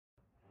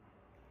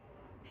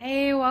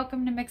Hey,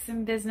 welcome to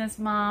Mixin' Business,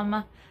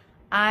 Mom.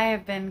 I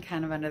have been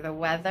kind of under the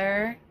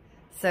weather,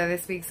 so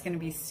this week's going to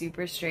be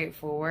super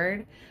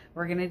straightforward.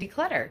 We're going to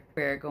declutter.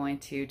 We're going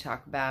to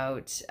talk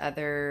about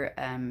other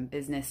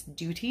business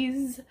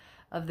duties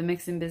of the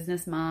Mixin'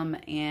 Business Mom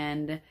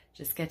and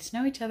just get to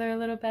know each other a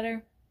little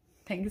better.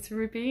 Thanks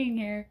for being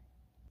here.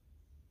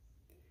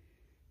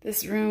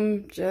 This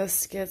room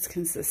just gets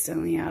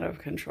consistently out of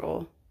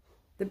control.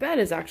 The bed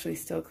is actually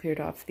still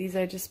cleared off. These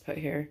I just put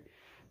here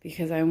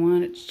because I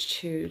wanted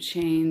to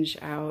change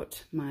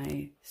out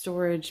my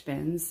storage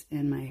bins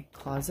in my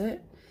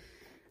closet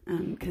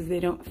because they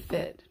don't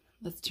fit.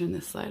 Let's turn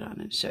this slide on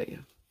and show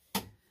you.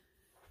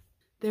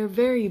 They're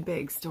very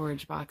big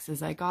storage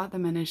boxes. I got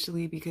them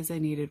initially because I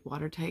needed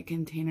watertight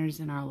containers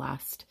in our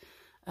last,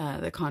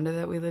 the condo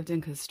that we lived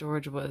in, because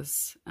storage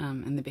was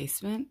in the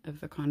basement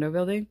of the condo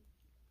building.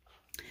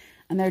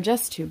 And they're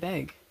just too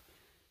big.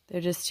 They're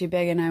just too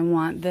big, and I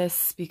want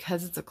this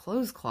because it's a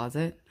clothes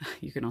closet.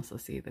 You can also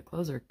see the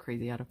clothes are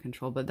crazy out of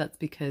control, but that's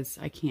because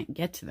I can't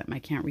get to them. I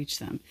can't reach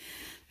them.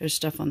 There's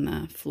stuff on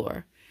the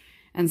floor.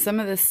 And some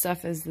of this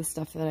stuff is the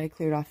stuff that I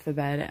cleared off the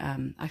bed.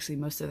 Actually,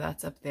 most of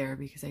that's up there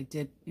because I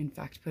did, in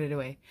fact, put it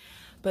away.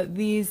 But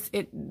these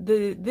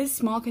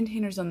small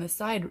containers on the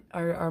side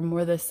are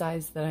more the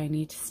size that I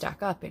need to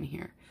stack up in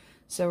here.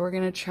 So we're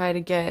going to try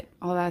to get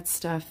all that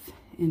stuff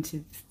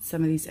into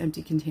some of these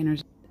empty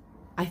containers.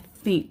 I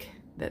think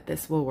that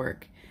this will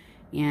work,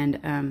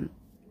 and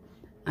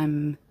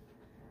I'm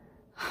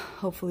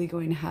hopefully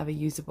going to have a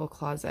usable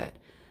closet.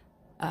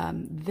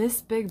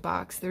 This big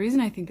box, the reason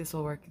I think this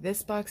will work,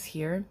 this box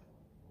here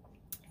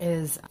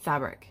is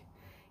fabric,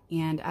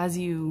 and as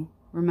you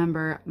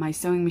remember, my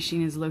sewing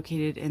machine is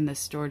located in the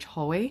storage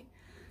hallway,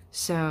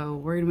 so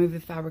we're going to move the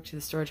fabric to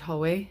the storage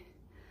hallway.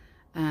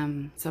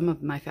 Some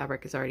of my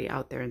fabric is already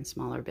out there in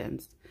smaller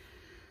bins.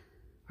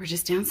 We're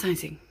just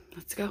downsizing.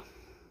 Let's go.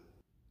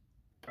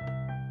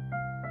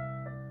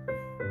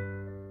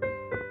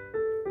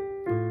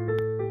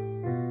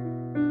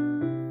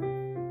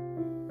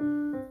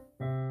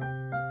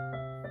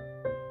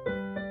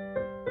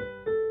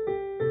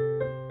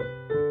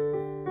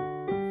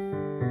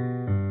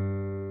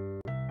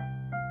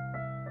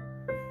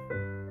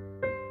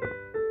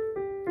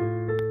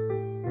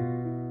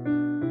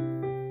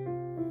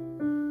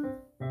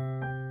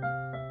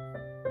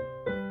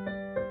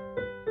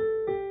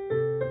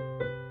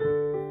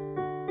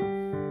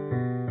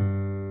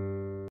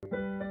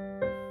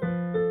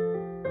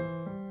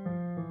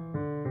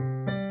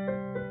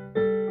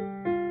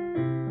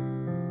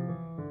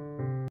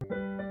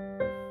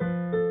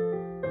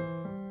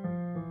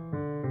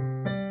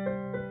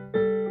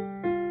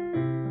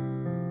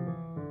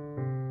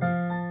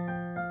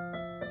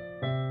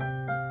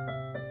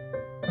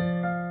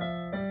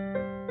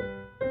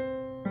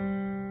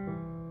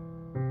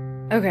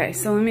 Okay,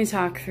 so let me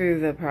talk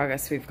through the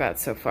progress we've got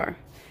so far.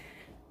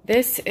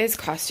 This is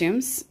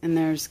costumes, and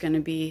there's going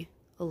to be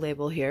a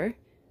label here.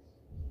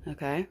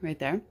 Okay, right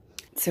there.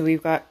 So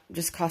we've got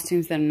just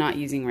costumes that I'm not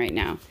using right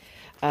now.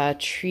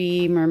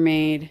 Tree,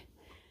 mermaid,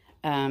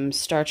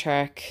 Star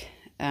Trek,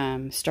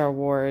 Star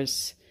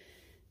Wars,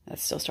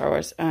 that's still Star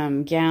Wars,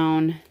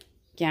 gown,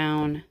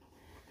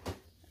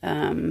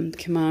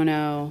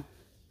 kimono,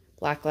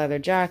 black leather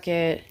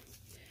jacket,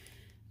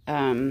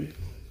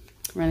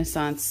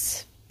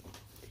 Renaissance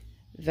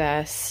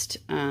vest,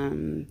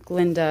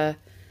 Glinda,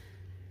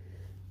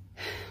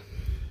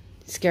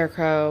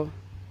 Scarecrow,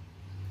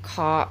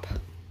 Cop,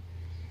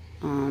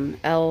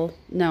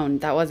 no,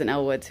 that wasn't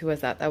Elle Woods. Who was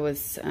that? That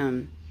was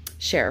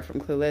Cher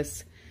from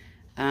Clueless.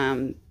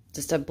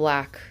 Just a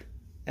black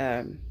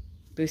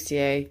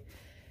bustier,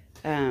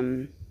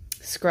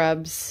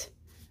 Scrubs,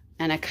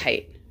 and a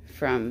kite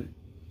from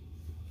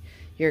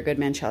Your Good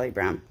Man, Charlie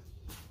Brown.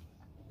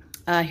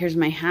 Here's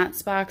my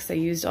hats box. I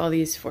used all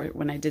these for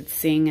when I did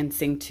Sing and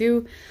Sing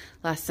 2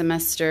 last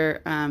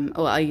semester.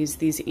 I used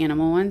these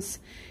animal ones.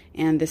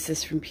 And this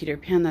is from Peter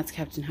Pan. That's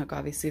Captain Hook,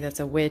 obviously. That's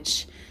a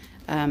witch.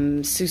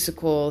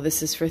 Seussical.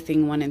 This is for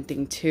Thing 1 and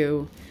Thing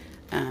 2.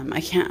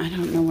 I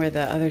don't know where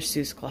the other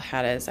Seussical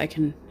hat is. I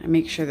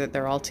make sure that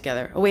they're all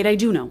together. Oh, wait, I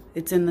do know.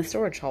 It's in the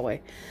storage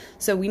hallway.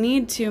 So we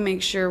need to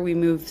make sure we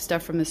move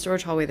stuff from the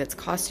storage hallway that's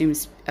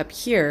costumes up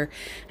here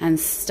and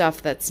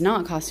stuff that's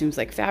not costumes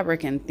like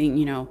fabric and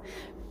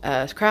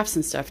crafts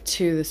and stuff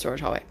to the storage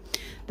hallway.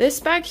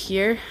 This back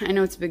here, I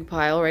know it's a big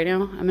pile right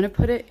now. I'm going to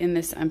put it in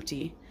this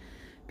empty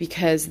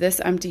because this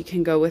empty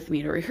can go with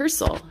me to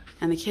rehearsal.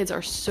 And the kids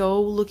are so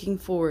looking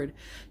forward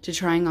to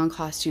trying on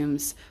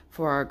costumes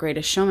for our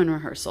Greatest Showman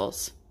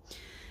rehearsals.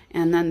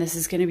 And then this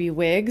is going to be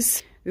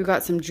wigs. We've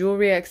got some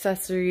jewelry,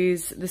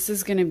 accessories. This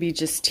is going to be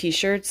just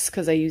t-shirts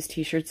because I use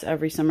t-shirts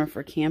every summer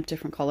for camp,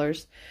 different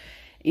colors.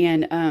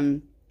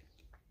 And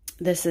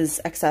this is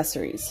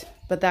accessories,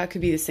 but that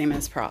could be the same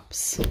as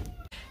props.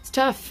 It's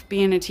tough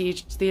being a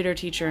theater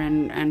teacher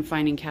and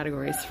finding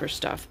categories for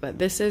stuff, but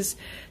this is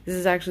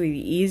actually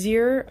the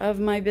easier of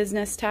my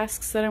business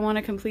tasks that I want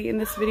to complete in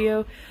this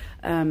video.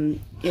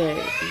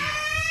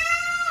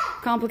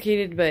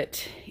 Complicated,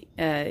 but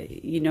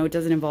you know, it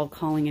doesn't involve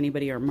calling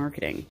anybody or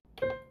marketing.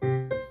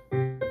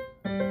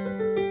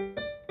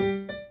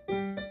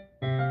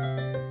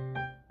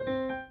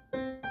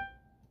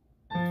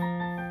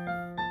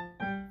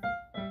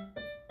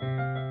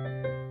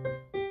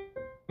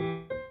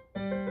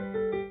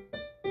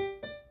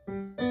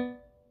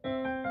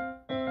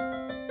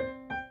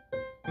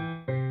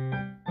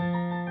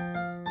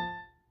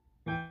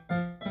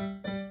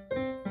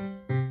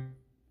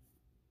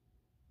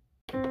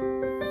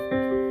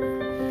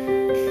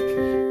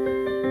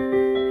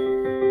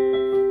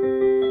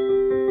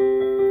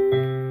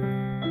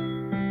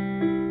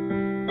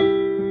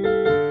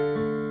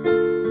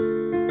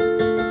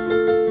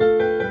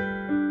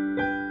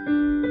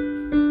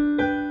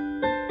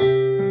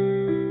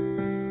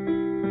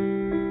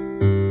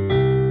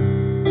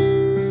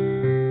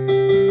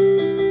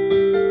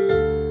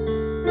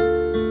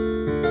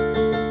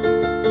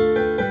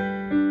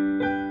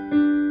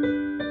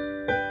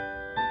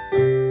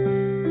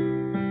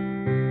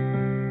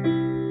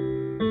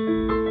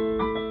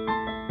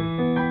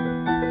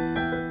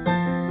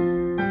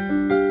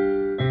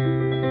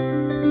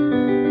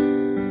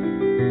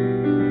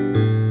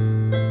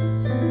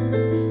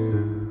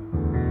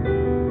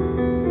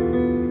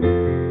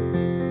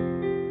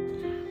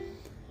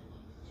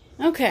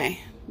 Okay,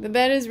 the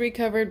bed is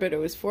recovered, but it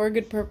was for a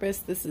good purpose.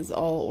 This is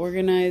all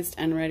organized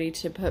and ready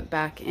to put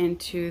back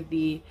into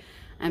the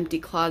empty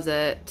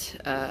closet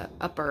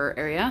upper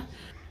area.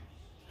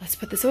 Let's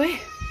put this away.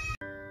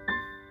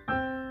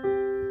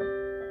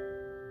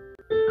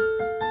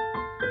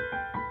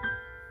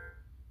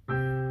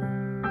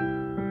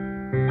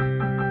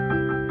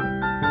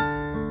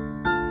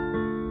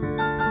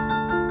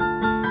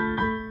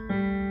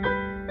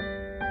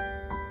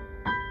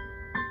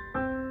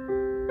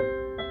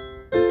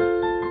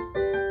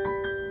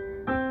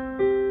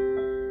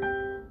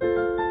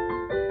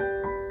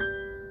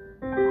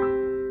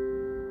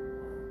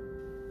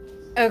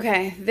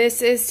 Okay,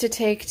 this is to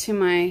take to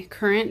my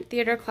current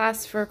theater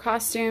class for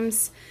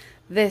costumes.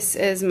 This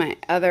is my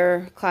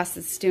other class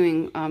that's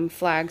doing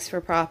flags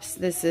for props.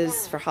 This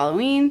is for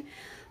Halloween.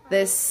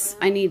 This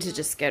I need to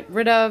just get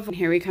rid of.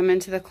 Here we come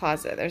into the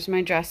closet. There's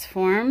my dress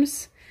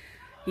forms.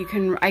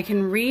 I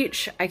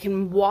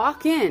can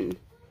walk in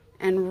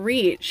and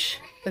reach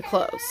the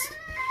clothes.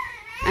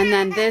 And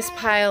then this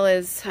pile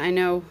is, I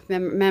know,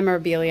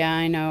 memorabilia.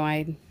 I know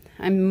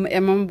I'm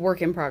a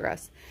work in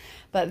progress.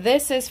 But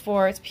this is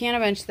for, it's a piano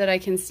bench that I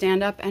can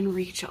stand up and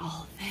reach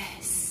all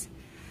this.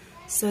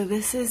 So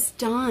this is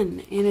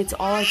done, and it's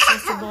all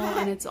accessible,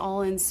 and it's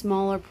all in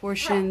smaller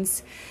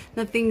portions.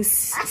 Nothing's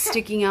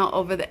sticking out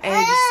over the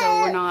edge, so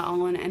we're not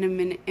all in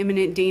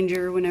imminent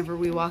danger whenever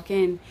we walk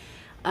in.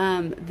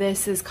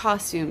 This is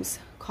costumes.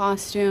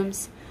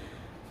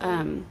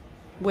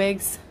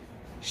 Wigs,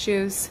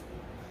 shoes,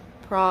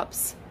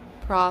 props,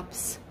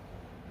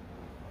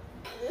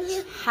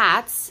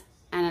 hats,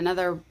 and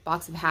another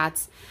box of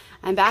hats.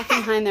 And back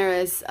behind there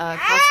is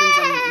costumes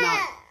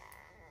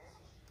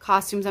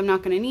I'm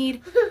not going to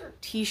need,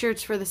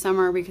 t-shirts for the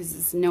summer because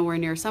it's nowhere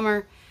near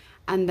summer,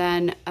 and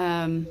then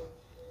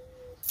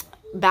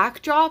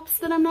backdrops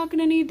that I'm not going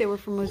to need. They were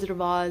from Wizard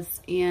of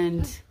Oz,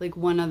 and like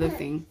one other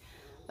thing.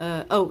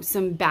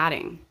 Some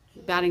batting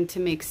to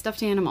make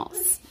stuffed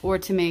animals, or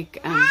to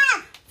make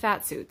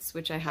fat suits,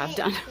 which I have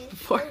done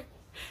before.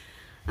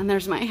 And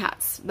there's my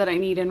hats that I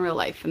need in real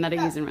life and that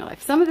I use in real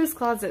life. Some of this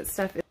closet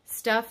stuff is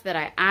stuff that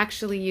I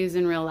actually use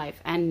in real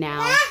life, and now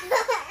I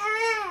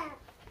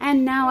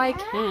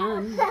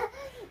can.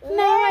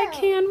 Now I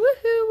can.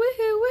 Woohoo,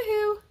 woohoo,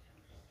 woohoo.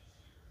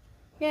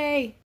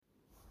 Yay.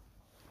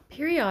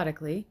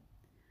 Periodically,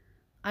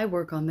 I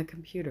work on the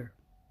computer.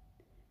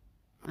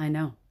 I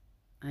know.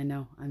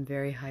 I'm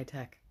very high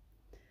tech.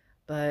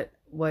 But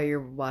what you're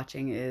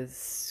watching is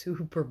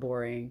super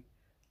boring.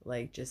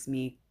 Like just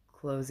me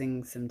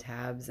closing some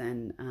tabs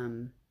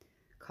and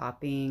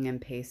copying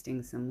and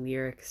pasting some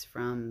lyrics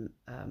from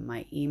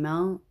my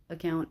email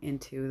account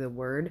into the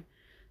Word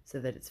so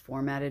that it's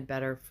formatted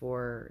better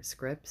for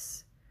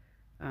scripts.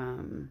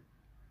 The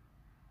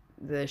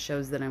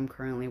shows that I'm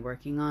currently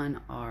working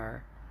on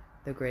are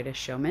The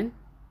Greatest Showman,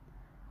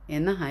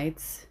 In the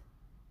Heights,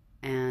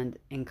 and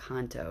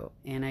Encanto.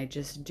 And I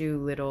just do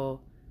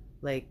little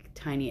like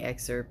tiny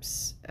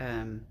excerpts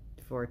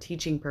for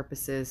teaching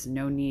purposes.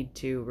 No need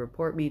to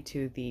report me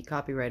to the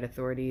copyright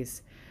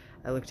authorities.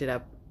 I looked it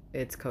up.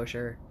 It's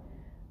kosher.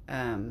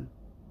 And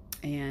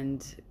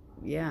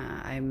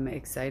yeah, I'm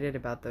excited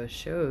about those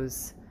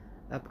shows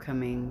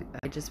upcoming.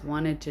 I just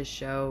wanted to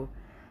show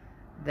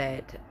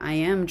that I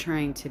am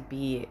trying to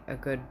be a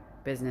good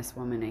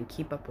businesswoman and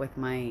keep up with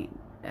my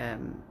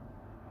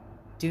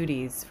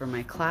duties for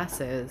my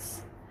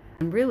classes.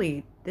 And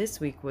really, this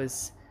week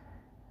was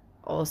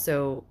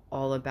also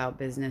all about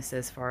business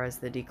as far as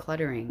the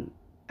decluttering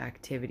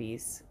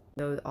activities.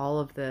 So all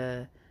of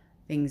the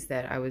things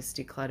that I was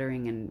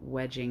decluttering and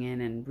wedging in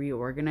and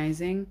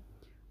reorganizing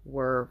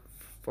were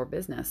for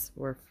business,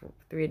 were for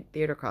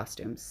theater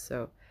costumes.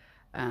 So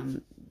a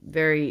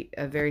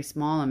very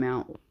small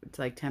amount, it's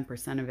like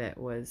 10% of it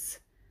was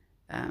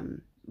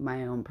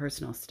my own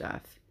personal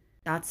stuff.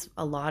 That's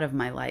a lot of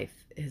my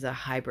life is a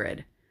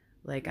hybrid.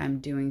 Like I'm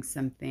doing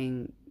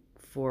something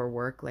for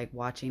work, like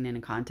watching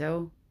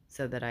Encanto,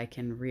 so that I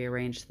can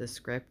rearrange the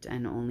script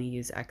and only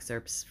use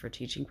excerpts for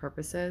teaching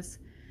purposes.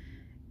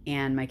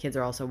 And my kids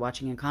are also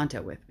watching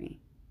Encanto with me.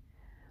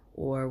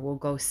 Or we'll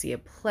go see a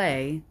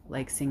play,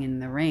 like Singing in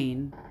the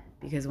Rain,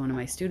 because one of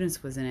my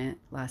students was in it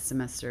last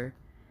semester.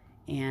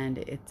 And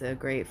it's a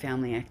great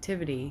family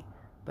activity,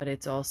 but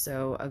it's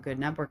also a good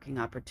networking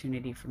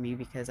opportunity for me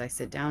because I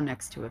sit down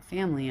next to a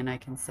family and I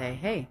can say,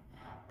 hey,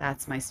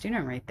 that's my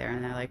student right there.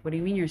 And they're like, what do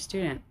you mean you're a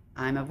student?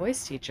 I'm a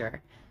voice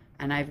teacher.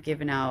 And I've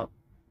given out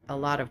a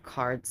lot of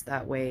cards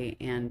that way,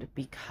 and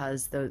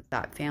because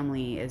that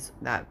family is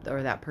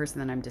that person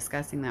that I'm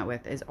discussing that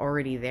with is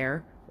already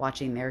there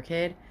watching their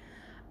kid,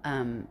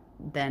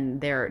 then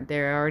they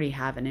already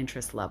have an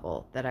interest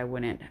level that I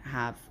wouldn't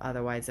have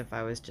otherwise if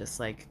I was just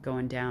like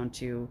going down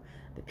to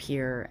the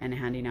pier and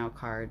handing out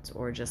cards,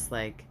 or just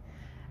like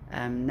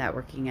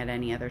networking at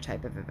any other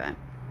type of event.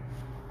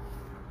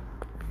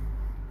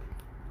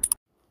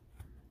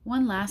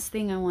 One last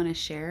thing I want to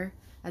share.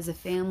 As a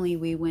family,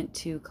 we went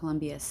to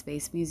Columbia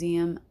Space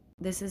Museum.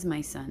 This is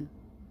my son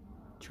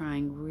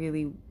trying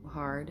really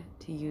hard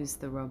to use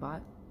the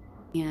robot.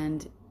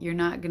 And you're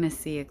not going to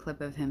see a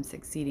clip of him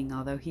succeeding,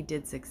 although he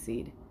did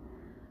succeed.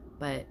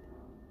 But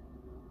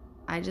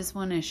I just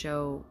want to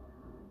show,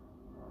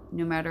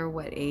 no matter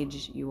what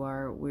age you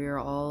are, we're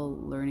all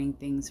learning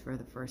things for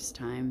the first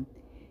time.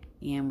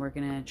 And we're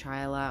going to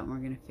try a lot and we're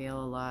going to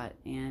fail a lot.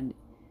 And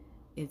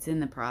it's in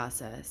the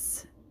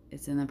process.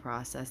 It's in the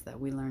process that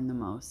we learn the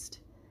most.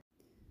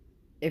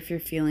 If you're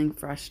feeling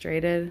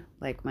frustrated,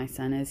 like my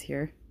son is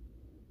here,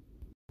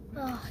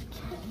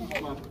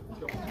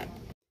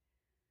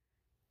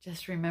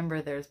 just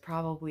remember there's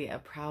probably a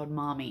proud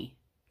mommy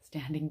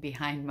standing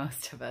behind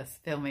most of us,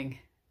 filming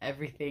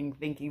everything,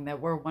 thinking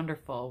that we're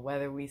wonderful,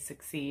 whether we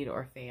succeed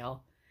or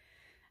fail.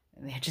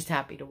 And they're just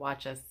happy to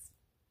watch us.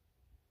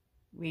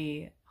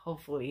 We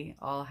hopefully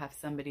all have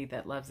somebody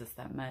that loves us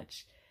that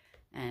much.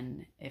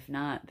 And if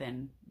not,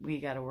 then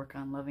we got to work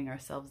on loving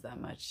ourselves that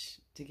much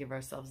to give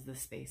ourselves the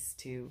space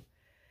to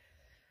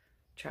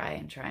try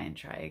and try and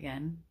try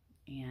again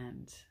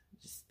and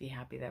just be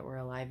happy that we're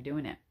alive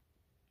doing it.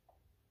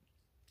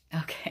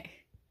 Okay.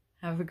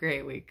 Have a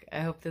great week.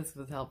 I hope this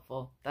was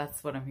helpful.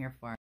 That's what I'm here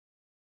for.